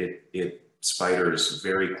 but it spiders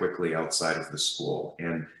very quickly outside of the school.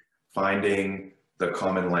 And finding the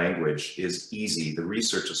common language is easy. The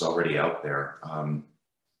research is already out there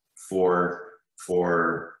for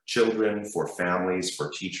children, for families, for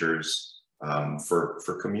teachers,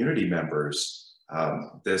 for community members.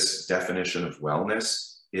 This definition of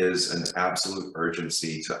wellness is an absolute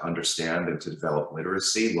urgency to understand and to develop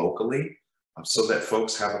literacy locally, so that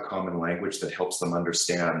folks have a common language that helps them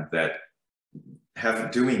understand that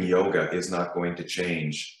doing yoga is not going to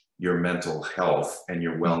change your mental health and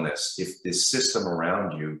your wellness if this system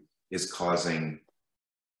around you is causing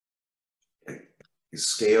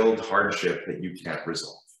scaled hardship that you can't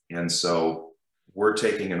resolve. And so we're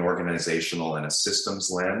taking an organizational and a systems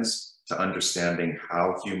lens to understanding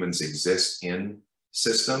how humans exist in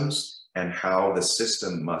systems and how the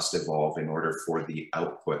system must evolve in order for the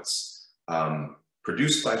outputs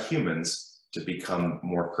produced by humans to become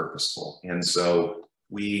more purposeful. And so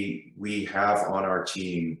we have on our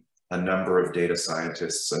team a number of data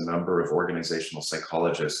scientists, a number of organizational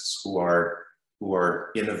psychologists who are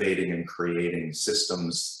innovating and creating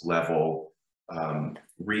systems level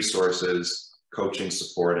resources coaching,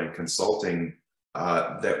 support, and consulting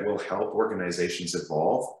that will help organizations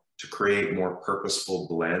evolve to create more purposeful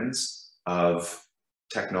blends of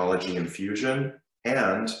technology infusion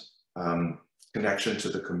and connection to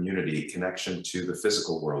the community, connection to the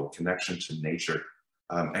physical world, connection to nature,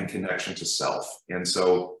 and connection to self. And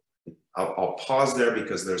so I'll pause there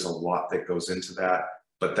because there's a lot that goes into that,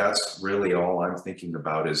 but that's really all I'm thinking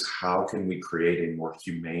about is how can we create a more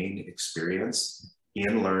humane experience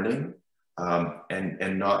in learning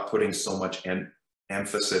and not putting so much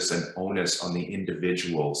emphasis and onus on the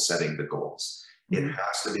individual setting the goals. It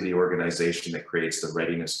has to be the organization that creates the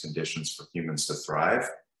readiness conditions for humans to thrive.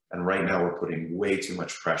 And right now we're putting way too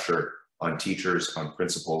much pressure on teachers, on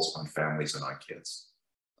principals, on families, and on kids.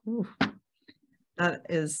 Ooh, that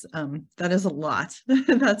is a lot.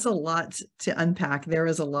 That's a lot to unpack. There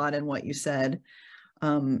is a lot in what you said.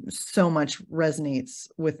 So much resonates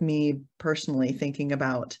with me personally, thinking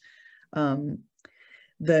about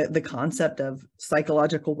the concept of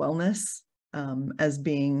psychological wellness as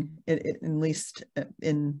being, at least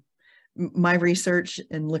in my research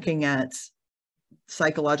and looking at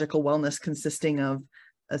psychological wellness consisting of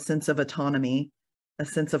a sense of autonomy, a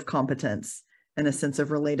sense of competence, and a sense of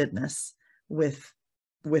relatedness with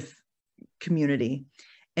community.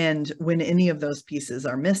 And when any of those pieces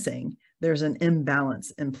are missing, there's an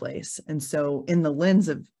imbalance in place. And so in the lens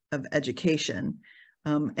of education,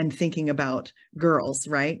 and thinking about girls,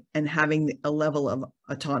 right? And having a level of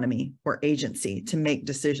autonomy or agency to make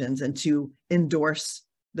decisions and to endorse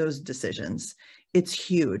those decisions. It's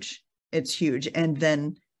huge. It's huge. And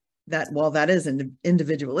then that, while that is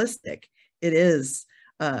individualistic, it is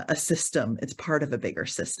a system. It's part of a bigger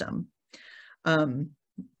system.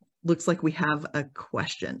 Looks like we have a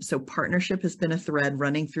question. So partnership has been a thread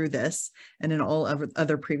running through this and in all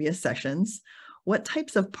other previous sessions. What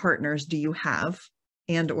types of partners do you have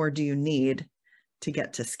and or do you need to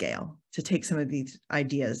get to scale, to take some of these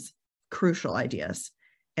ideas, crucial ideas,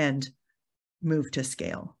 and move to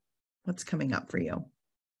scale? What's coming up for you?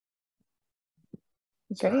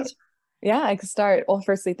 Great. Yeah, I can start. Well,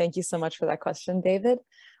 firstly, thank you so much for that question, David.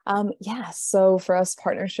 Yeah, so for us,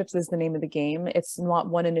 partnerships is the name of the game. It's not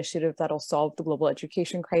one initiative that'll solve the global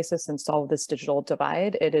education crisis and solve this digital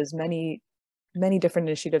divide. It is many, many different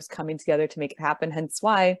initiatives coming together to make it happen, hence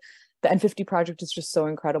why the N50 project is just so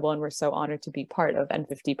incredible, and we're so honored to be part of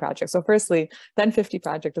N50 project. So firstly, the N50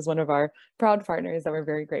 project is one of our proud partners that we're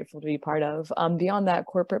very grateful to be part of. Beyond that,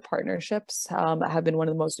 corporate partnerships have been one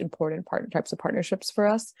of the most important types of partnerships for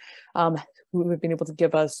us, who have been able to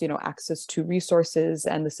give us, access to resources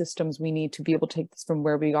and the systems we need to be able to take this from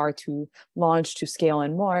where we are to launch, to scale,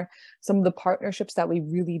 and more. Some of the partnerships that we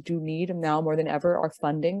really do need now more than ever are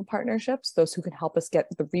funding partnerships, those who can help us get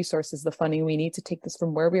the resources, the funding we need to take this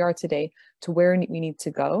from where we are today to where we need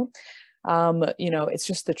to go. It's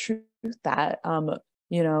just the truth that,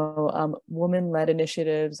 women-led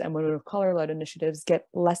initiatives and women of color-led initiatives get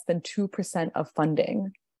less than 2% of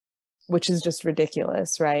funding, which is just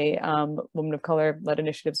ridiculous, right? Women of color-led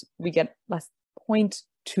initiatives, we get less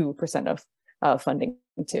 0.2% of funding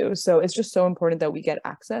too. So it's just so important that we get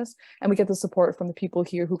access and we get the support from the people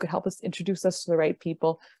here who could help us introduce us to the right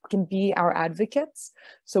people, who can be our advocates,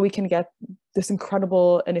 so we can get this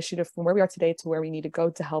incredible initiative from where we are today to where we need to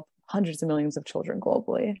go to help hundreds of millions of children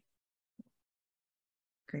globally.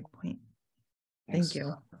 Great point. Thanks. Thank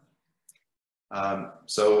you.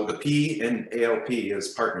 So the P in ALP is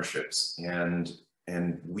partnerships, and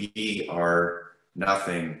we are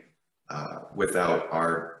nothing without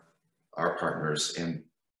our partners. And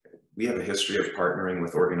we have a history of partnering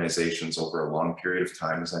with organizations over a long period of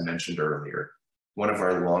time, as I mentioned earlier. One of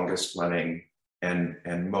our longest running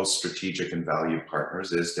and most strategic and valued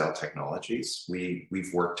partners is Dell Technologies.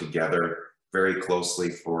 We've worked together very closely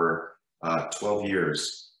for 12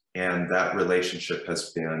 years, and that relationship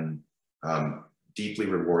has been deeply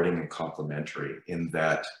rewarding and complementary in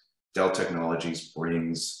that Dell Technologies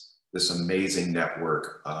brings this amazing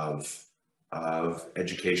network of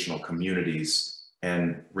educational communities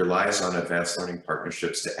and relies on advanced learning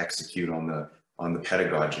partnerships to execute on the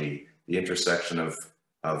pedagogy, the intersection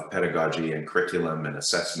of pedagogy and curriculum and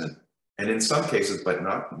assessment, and in some cases, but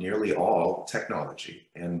not nearly all, technology.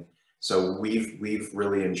 And so we've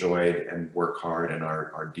really enjoyed and work hard and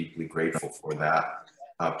are deeply grateful for that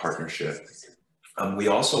partnership. We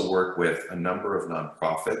also work with a number of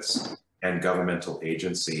nonprofits and governmental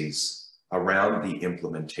agencies around the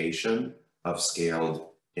implementation of scaled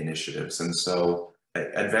initiatives. And so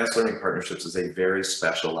Advanced Learning Partnerships is a very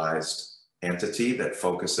specialized entity that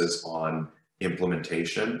focuses on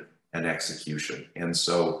implementation and execution. And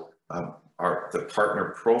so the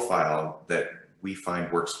partner profile that we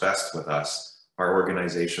find works best with us are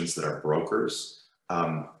organizations that are brokers,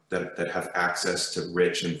 that have access to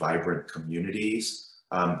rich and vibrant communities,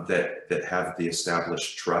 that have the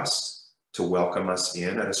established trust to welcome us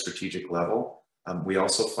in at a strategic level. We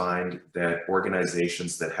also find that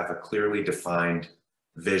organizations that have a clearly defined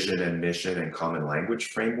vision and mission and common language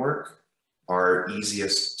framework are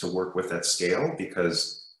easiest to work with at scale,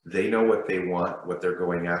 because they know what they want, what they're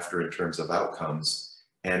going after in terms of outcomes.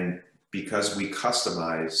 And because we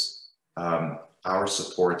customize our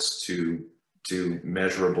supports to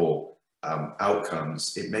measurable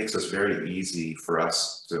outcomes, it makes us very easy for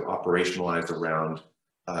us to operationalize around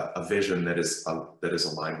a vision that is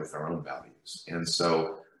aligned with our own values. And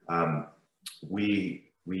so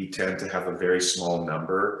we tend to have a very small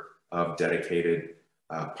number of dedicated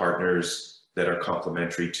partners that are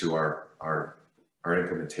complementary to our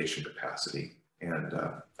implementation capacity. And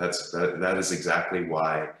that is exactly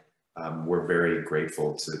why we're very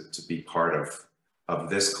grateful to be part of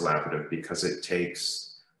this collaborative, because it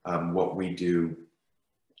takes what we do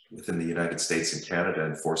within the United States and Canada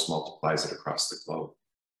and force multiplies it across the globe.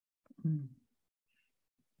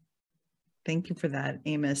 Thank you for that,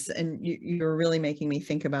 Amos. And you're really making me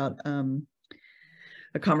think about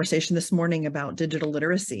a conversation this morning about digital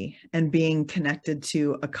literacy and being connected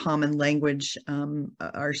to a common language.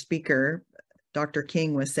 Our speaker, Dr.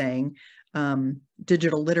 King, was saying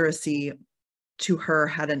digital literacy to her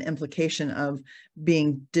had an implication of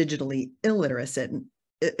being digitally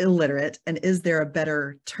illiterate. And is there a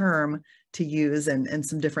better term to use? And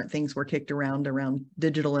some different things were kicked around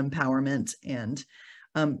digital empowerment and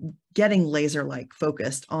getting laser-like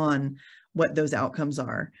focused on what those outcomes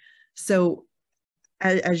are. So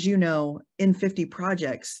as you know, N50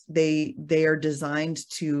 projects, they are designed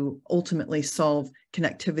to ultimately solve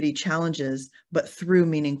connectivity challenges, but through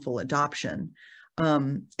meaningful adoption.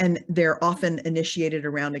 And they're often initiated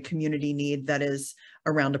around a community need that is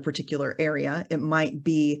around a particular area. It might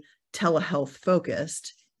be telehealth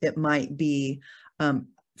focused. It might be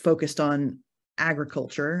focused on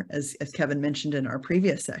agriculture, as Kevin mentioned in our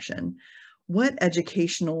previous session. What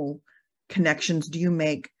educational connections do you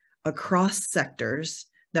make across sectors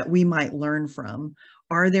that we might learn from?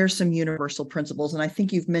 Are there some universal principles? And I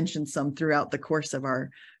think you've mentioned some throughout the course of our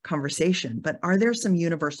conversation, but are there some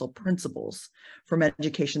universal principles from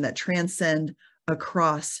education that transcend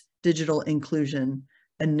across digital inclusion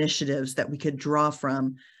initiatives that we could draw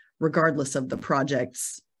from, regardless of the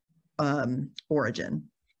project's origin?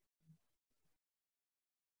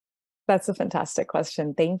 That's a fantastic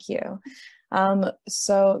question. Thank you.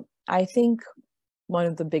 So I think one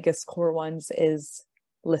of the biggest core ones is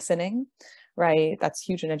listening, right? That's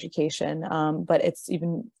huge in education, but it's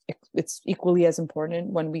equally as important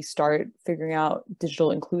when we start figuring out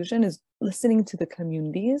digital inclusion, is listening to the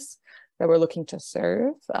communities that we're looking to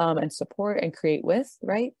serve and support and create with,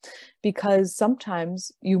 right? Because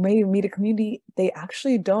sometimes you may meet a community, they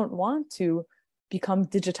actually don't want to become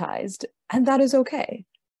digitized, and that is okay.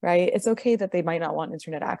 Right? It's okay that they might not want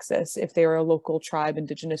internet access if they are a local tribe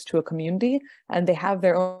indigenous to a community and they have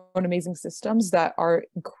their own amazing systems that are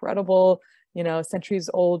incredible, centuries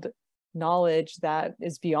old knowledge that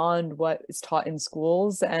is beyond what is taught in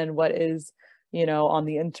schools and what is, on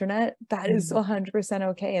the internet. That is 100%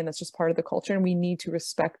 okay. And that's just part of the culture. And we need to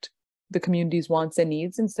respect the community's wants and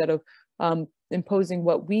needs instead of imposing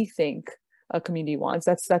what we think a community wants.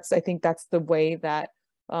 I think that's the way that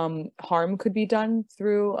harm could be done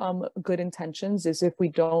through good intentions, is if we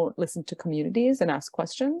don't listen to communities and ask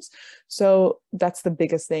questions. So that's the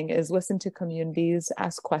biggest thing, is listen to communities,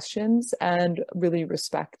 ask questions, and really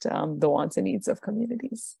respect the wants and needs of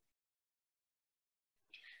communities.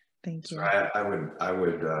 Thank you. So I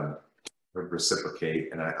would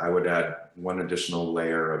reciprocate, and I would add one additional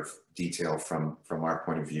layer of detail from our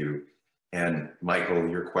point of view. And Michael,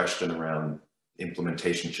 your question around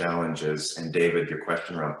implementation challenges, and David, your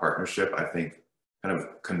question around partnership, I think kind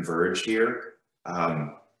of converge here.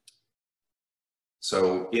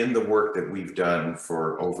 So in the work that we've done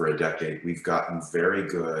for over a decade, we've gotten very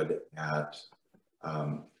good at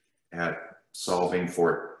solving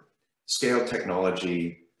for scale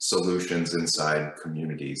technology solutions inside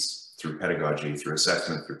communities through pedagogy, through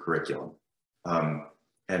assessment, through curriculum.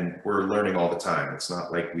 And we're learning all the time. It's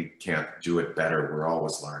not like we can't do it better. We're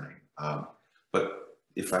always learning. But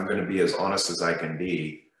if I'm going to be as honest as I can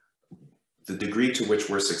be, the degree to which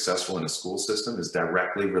we're successful in a school system is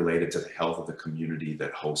directly related to the health of the community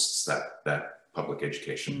that hosts that public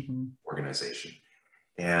education organization.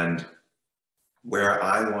 And where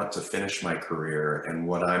I want to finish my career, and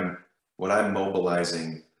what I'm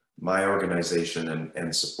mobilizing my organization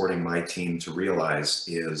and supporting my team to realize,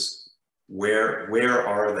 is where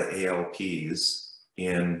are the ALPs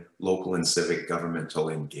in local and civic governmental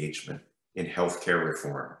engagement, in healthcare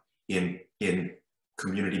reform, in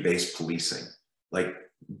community-based policing? Like,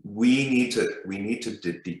 we need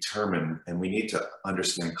to determine, and we need to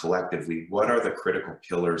understand collectively what are the critical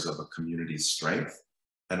pillars of a community's strength,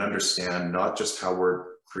 and understand not just how we're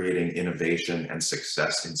creating innovation and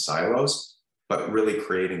success in silos, but really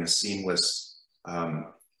creating a seamless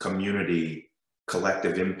community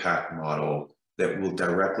collective impact model that will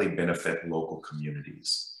directly benefit local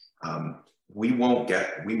communities. We won't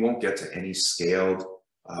get to any scaled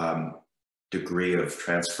degree of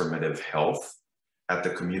transformative health at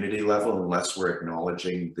the community level unless we're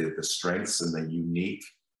acknowledging the strengths and the unique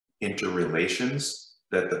interrelations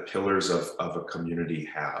that the pillars of a community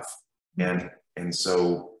have. And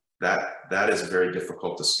so that is very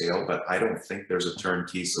difficult to scale, but I don't think there's a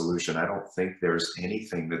turnkey solution. I don't think there's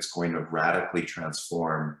anything that's going to radically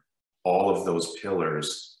transform all of those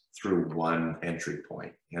pillars through one entry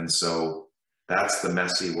point. And so that's the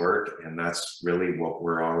messy work, and that's really what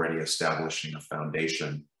we're already establishing a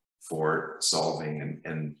foundation for solving.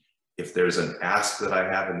 And if there's an ask that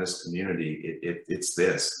I have in this community, it's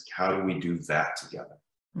this: how do we do that together?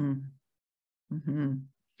 Mm-hmm.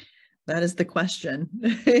 That is the question.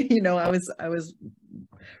 You know, I was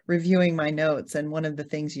reviewing my notes, and one of the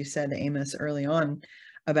things you said, Amos, early on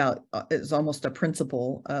about is almost a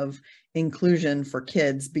principle of inclusion for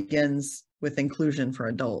kids begins with inclusion for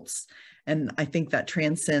adults. And I think that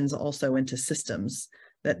transcends also into systems,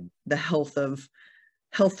 that the health of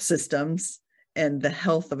health systems and the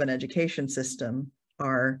health of an education system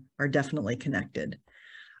are definitely connected.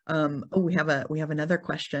 We have another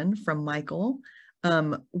question from Michael.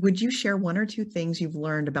 Would you share one or two things you've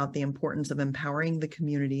learned about the importance of empowering the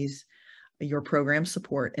communities your program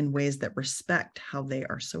support in ways that respect how they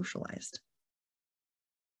are socialized?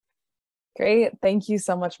 Great. Thank you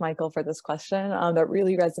so much, Michael, for this question. That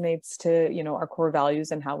really resonates to, you know, our core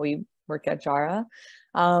values and how we work at Jara.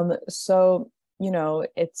 So, you know,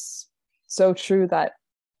 it's so true that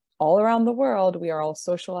all around the world, we are all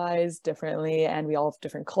socialized differently, and we all have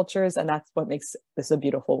different cultures, and that's what makes this a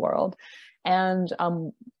beautiful world. And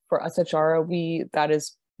for us at Jara, that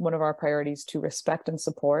is one of our priorities, to respect and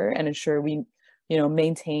support and ensure we, you know,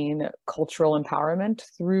 maintain cultural empowerment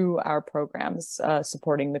through our programs,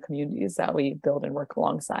 supporting the communities that we build and work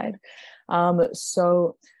alongside. The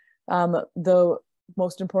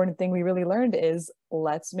most important thing we really learned is,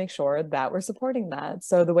 let's make sure that we're supporting that.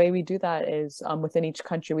 So the way we do that is within each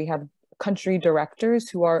country, we have country directors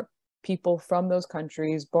who are people from those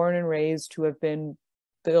countries, born and raised, who have been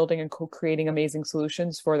building and co-creating amazing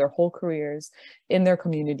solutions for their whole careers in their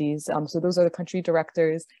communities. So those are the country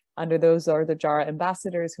directors. Under those are the Jara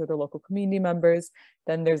ambassadors, who are the local community members.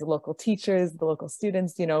 Then there's the local teachers, the local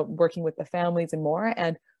students, you know, working with the families and more.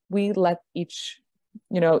 And we let each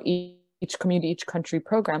community, each country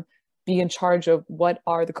program be in charge of what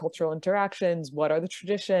are the cultural interactions, what are the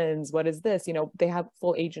traditions, what is this, you know, they have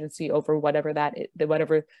full agency over whatever they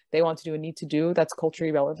want to do and need to do that's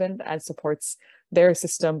culturally relevant and supports their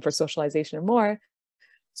system for socialization and more,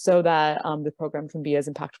 so that the program can be as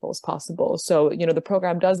impactful as possible. So, you know, the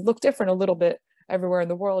program does look different a little bit everywhere in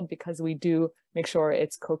the world, because we do make sure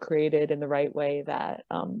it's co-created in the right way that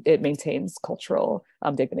it maintains cultural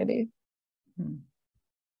dignity.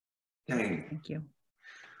 Dang. Thank you.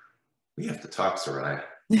 We have to talk, Soraya.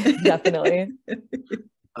 Definitely.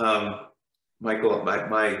 Michael,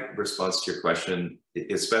 my response to your question,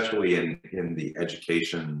 especially in the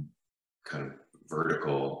education kind of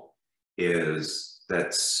vertical, is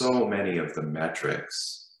that so many of the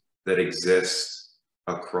metrics that exist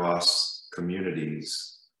across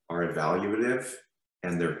communities are evaluative,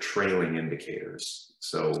 and they're trailing indicators.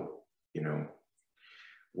 So, you know,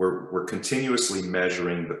 we're continuously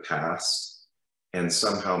measuring the past and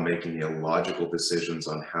somehow making illogical decisions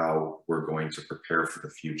on how we're going to prepare for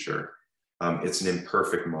the future. It's an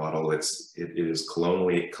imperfect model. It is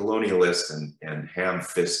colonialist and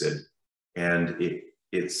ham-fisted, and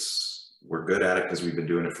we're good at it because we've been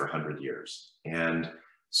doing it for 100 years. And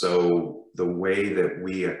so the way that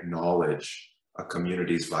we acknowledge a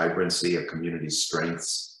community's vibrancy, a community's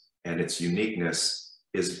strengths, and its uniqueness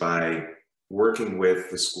is by working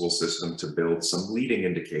with the school system to build some leading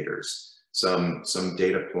indicators, some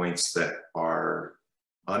data points that are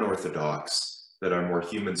unorthodox, that are more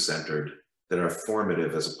human-centered, that are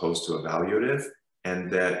formative as opposed to evaluative,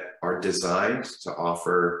 and that are designed to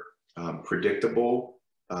offer predictable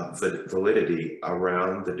validity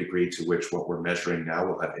around the degree to which what we're measuring now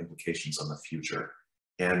will have implications on the future.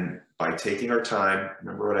 And by taking our time,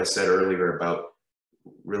 remember what I said earlier about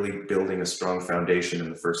really building a strong foundation in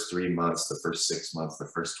the first 3 months, the first 6 months, the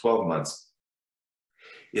first 12 months.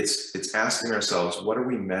 It's asking ourselves, what are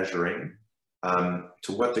we measuring?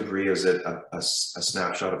 To what degree is it a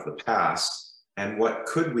snapshot of the past? And what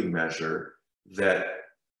could we measure that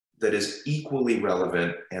is equally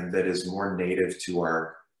relevant and that is more native to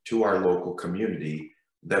our local community,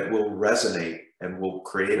 that will resonate and will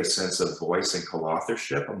create a sense of voice and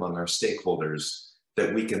co-authorship among our stakeholders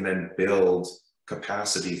that we can then build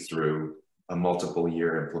capacity through a multiple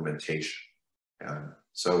year implementation.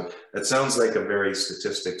 So it sounds like a very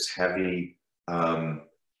statistics heavy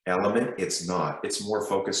element. It's not. It's more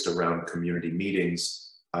focused around community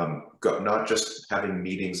meetings, not just having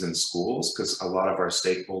meetings in schools, because a lot of our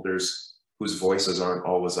stakeholders whose voices aren't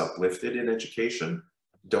always uplifted in education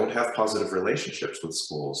don't have positive relationships with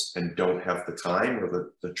schools and don't have the time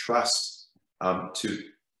or the trust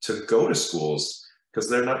to go to schools because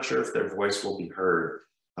they're not sure if their voice will be heard.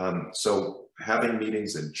 So having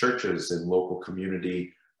meetings in churches, in local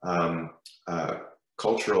community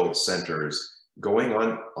cultural centers, going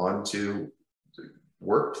on to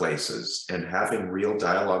workplaces and having real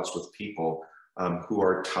dialogues with people who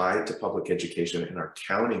are tied to public education and are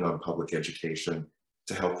counting on public education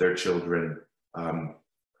to help their children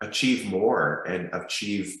achieve more and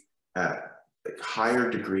achieve higher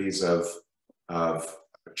degrees of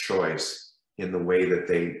choice in the way that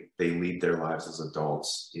they lead their lives as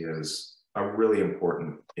adults is a really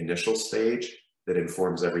important initial stage that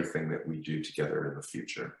informs everything that we do together in the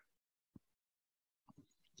future.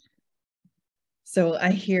 So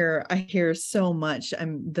I hear so much.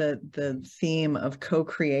 The theme of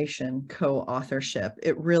co-creation, co-authorship.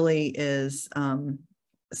 It really is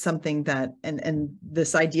something that, and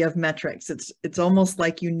this idea of metrics. It's almost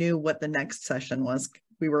like you knew what the next session was.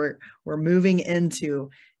 We're moving into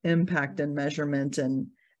impact and measurement and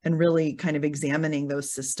really kind of examining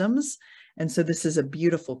those systems. And so this is a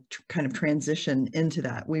beautiful kind of transition into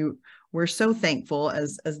that. We're so thankful,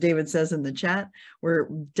 as David says in the chat, we're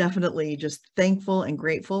definitely just thankful and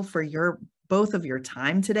grateful for both of your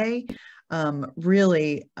time today.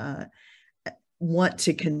 Really want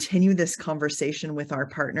to continue this conversation with our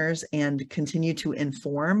partners and continue to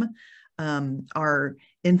inform our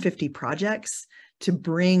N50 projects to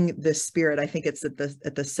bring this spirit. I think it's at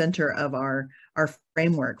the center of our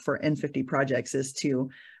framework for N50 projects is to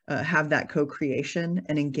have that co-creation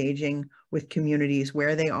and engaging with communities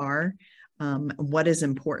where they are, what is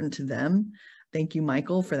important to them. Thank you,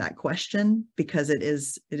 Michael, for that question, because it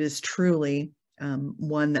is truly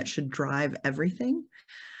one that should drive everything.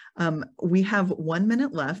 We have 1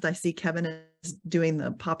 minute left. I see Kevin is doing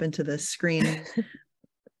the pop into the screen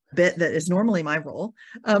bit that is normally my role,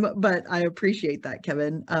 but I appreciate that,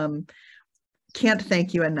 Kevin. Can't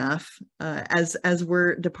thank you enough. As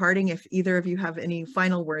we're departing, if either of you have any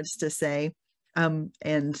final words to say,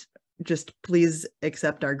 and just please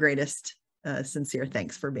accept our greatest sincere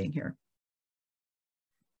thanks for being here.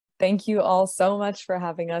 Thank you all so much for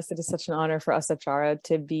having us. It is such an honor for us at Jara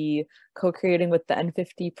to be co-creating with the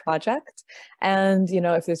N50 project. And, you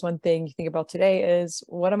know, if there's one thing you think about today is,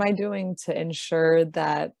 what am I doing to ensure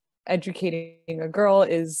that educating a girl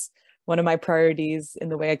is one of my priorities in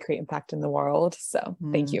the way I create impact in the world? So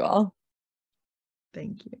thank you all.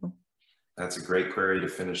 Thank you. That's a great query to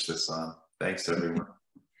finish this on. Thanks, everyone.